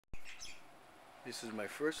This is my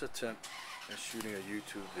first attempt at shooting a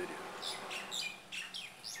YouTube video.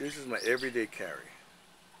 This is my everyday carry.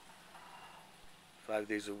 5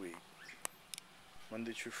 days a week.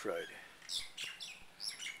 Monday through Friday.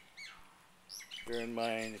 Bear in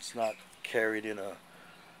mind it's not carried in a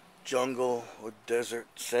jungle or desert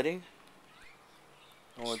setting.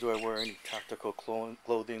 Nor do I wear any tactical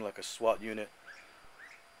clothing like a SWAT unit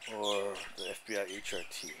or the FBI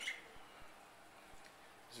HRT.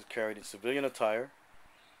 This is carried in civilian attire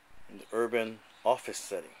in the urban office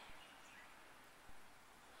setting.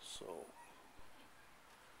 So,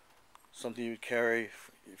 something you would carry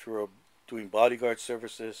if you were doing bodyguard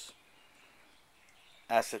services,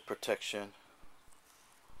 asset protection,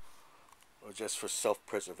 or just for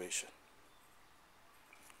self-preservation.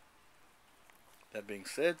 That being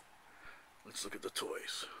said, let's look at the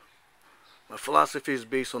toys. My philosophy is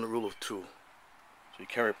based on the rule of two. So you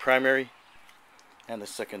carry a primary and a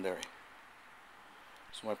secondary.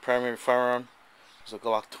 So my primary firearm is a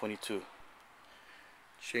Glock 22.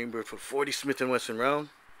 Chambered for 40 Smith & Wesson round.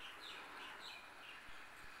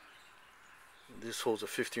 This holds a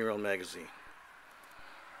 15-round magazine.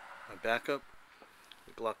 My backup,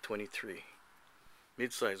 the Glock 23.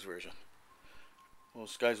 Mid-size version.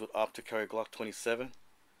 Most guys would opt to carry Glock 27,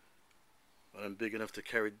 but I'm big enough to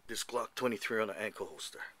carry this Glock 23 on an ankle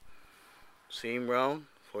holster. Same round,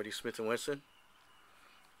 40 Smith & Wesson,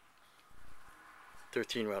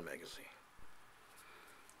 13-round magazine.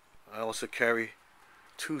 I also carry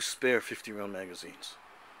 2 spare 50-round magazines.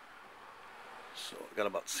 So I got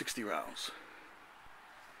about 60 rounds.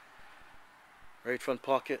 Right front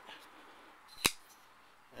pocket,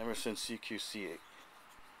 Emerson CQC8.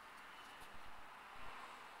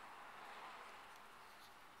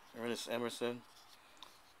 Ernest Emerson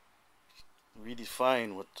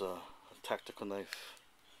redefined what a tactical knife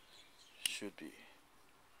should be.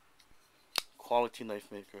 Quality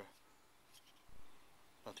knife maker,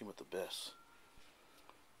 nothing but the best.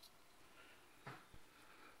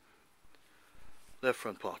 Left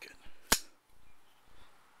front pocket,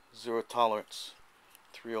 Zero Tolerance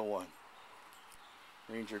 301,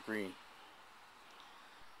 Ranger Green.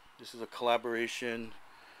 This is a collaboration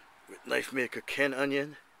with knife maker Ken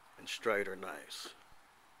Onion and Strider knives.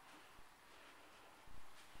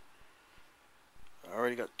 I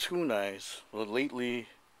already got 2 knives, but lately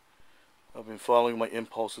I've been following my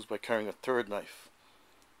impulses by carrying a 3rd knife.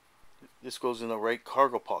 This goes in the right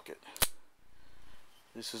cargo pocket.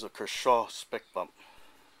 This is a Kershaw Spec Bump.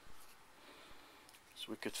 It's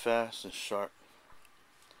wicked fast and sharp.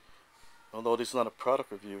 Although this is not a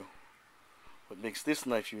product review, what makes this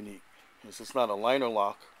knife unique is it's not a liner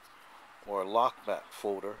lock or a lock back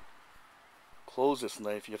folder. Close this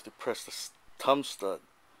knife, you have to press the thumb stud.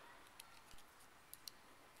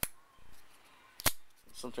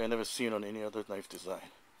 It's something I've never seen on any other knife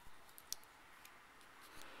design.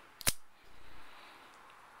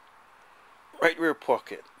 Right rear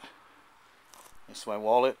pocket. It's my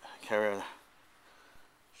wallet. I carry a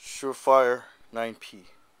Surefire 9P.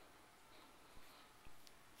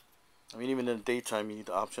 I mean, even in the daytime, you need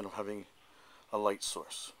the option of having a light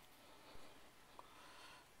source.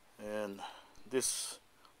 And this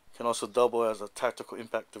can also double as a tactical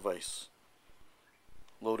impact device.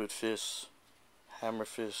 Loaded fist, hammer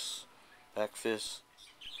fist, back fist.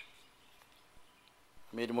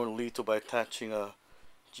 I made it more lethal by attaching a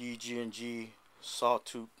GG&G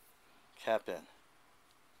sawtooth cap in.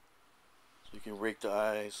 So you can rake the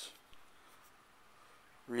eyes,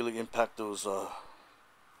 really impact those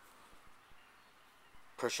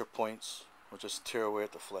pressure points, or just tear away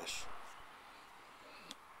at the flesh.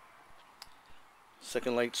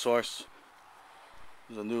 Second light source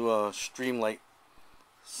is a new Streamlight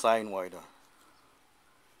sign wider.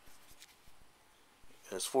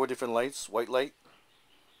 It has 4 different lights: white light,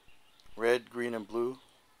 red, green, and blue.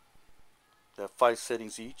 They have 5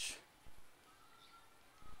 settings each,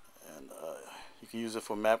 and you can use it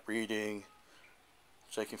for map reading,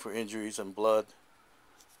 checking for injuries and blood,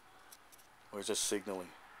 or just signaling.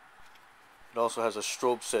 It also has a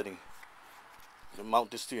strobe setting. You can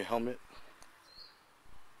mount this to your helmet.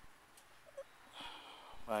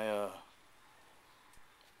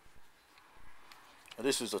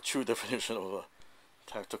 This is a true definition of a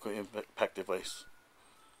tactical impact device.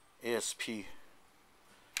 ASP.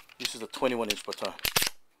 This is a 21-inch baton.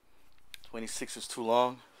 26 is too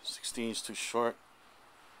long, 16 is too short.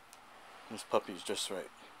 This puppy is just right.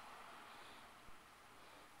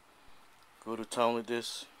 Go to town with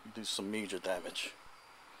this, you do some major damage.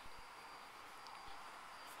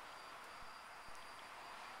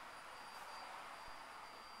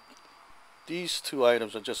 These 2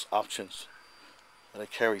 items are just options that I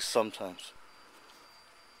carry sometimes.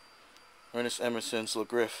 Ernest Emerson's little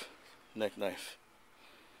Griff neck knife.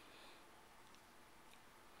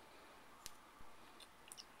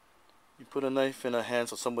 You put a knife in the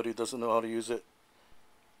hands of somebody who doesn't know how to use it,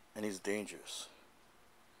 and he's dangerous.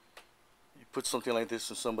 You put something like this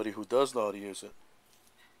in somebody who does know how to use it,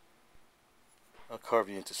 I'll carve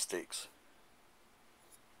you into steaks.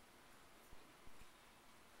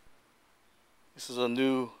 This is a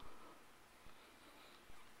new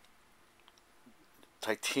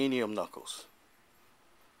titanium knuckles.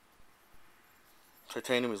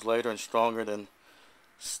 Titanium is lighter and stronger than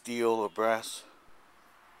steel or brass.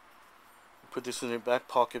 You put this in your back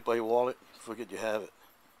pocket by your wallet, forget you have it.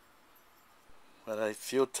 When I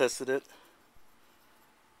field tested it,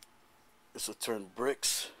 this will turn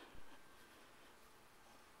bricks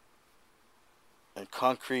and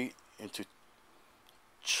concrete into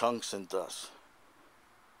chunks and dust.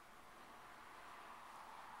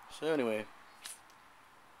 So anyway,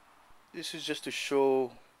 this is just to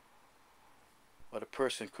show what a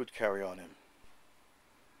person could carry on him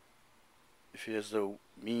if he has the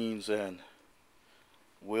means and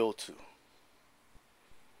will to.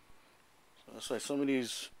 So it's like some of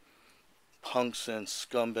these punks and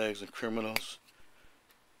scumbags and criminals,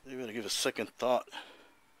 they're going to give a second thought,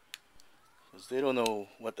 because they don't know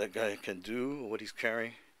what that guy can do or what he's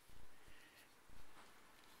carrying.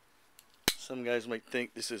 Some guys might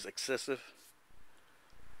think this is excessive,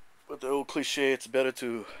 but the old cliche, it's better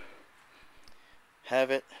to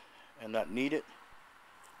have it and not need it,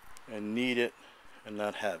 and need it and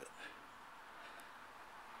not have it.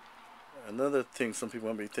 Another thing some people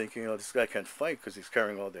might be thinking, oh, this guy can't fight because he's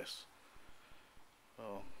carrying all this.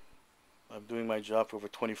 Oh, I'm doing my job for over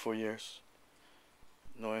 24 years,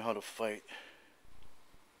 knowing how to fight.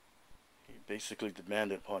 He basically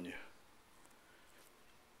demanded upon you.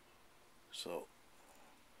 So,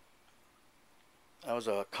 I was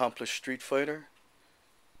an accomplished street fighter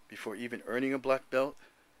before even earning a black belt.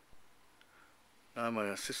 Now I'm an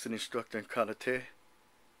assistant instructor in karate,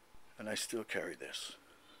 and I still carry this.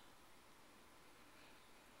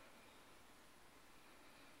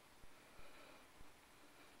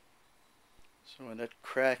 So when that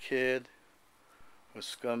crackhead or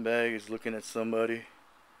scumbag is looking at somebody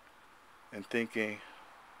and thinking,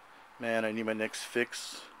 man, I need my next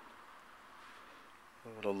fix,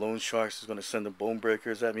 or the loan sharks is going to send the bone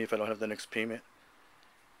breakers at me if I don't have the next payment.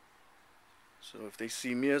 So if they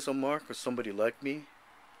see me as a mark or somebody like me,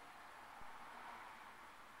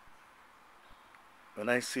 when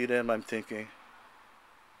I see them, I'm thinking,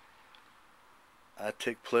 I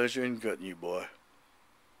take pleasure in gutting you, boy.